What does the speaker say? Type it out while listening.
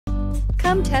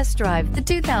Come test drive the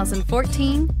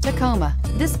 2014 Tacoma.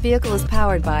 This vehicle is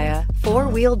powered by a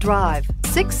 4-wheel drive,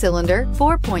 6-cylinder,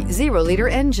 4.0-liter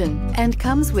engine and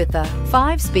comes with a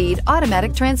 5-speed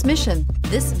automatic transmission.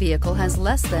 This vehicle has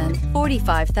less than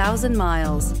 45,000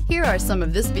 miles. Here are some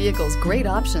of this vehicle's great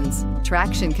options: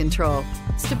 traction control,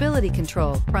 stability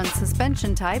control, front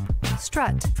suspension type,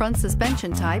 strut, front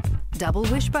suspension type, double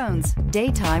wishbones,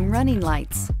 daytime running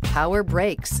lights, power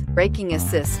brakes, braking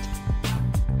assist.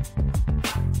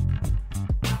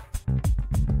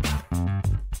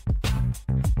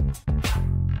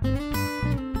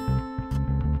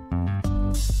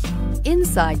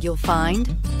 Inside you'll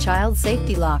find child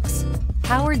safety locks,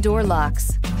 power door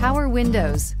locks, power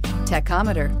windows,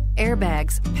 tachometer,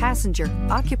 airbags, passenger,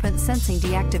 occupant sensing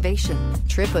deactivation,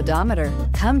 trip odometer.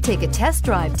 Come take a test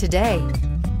drive today.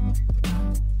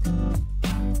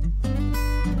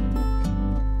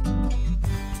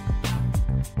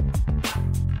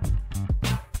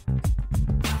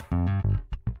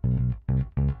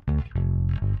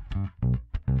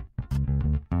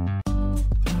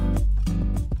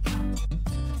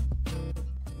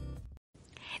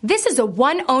 This is a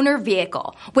one-owner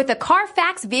vehicle with a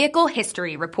CARFAX Vehicle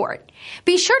History Report.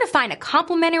 Be sure to find a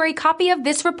complimentary copy of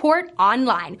this report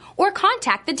online or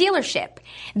contact the dealership.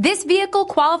 This vehicle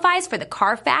qualifies for the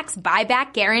CARFAX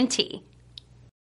Buyback Guarantee.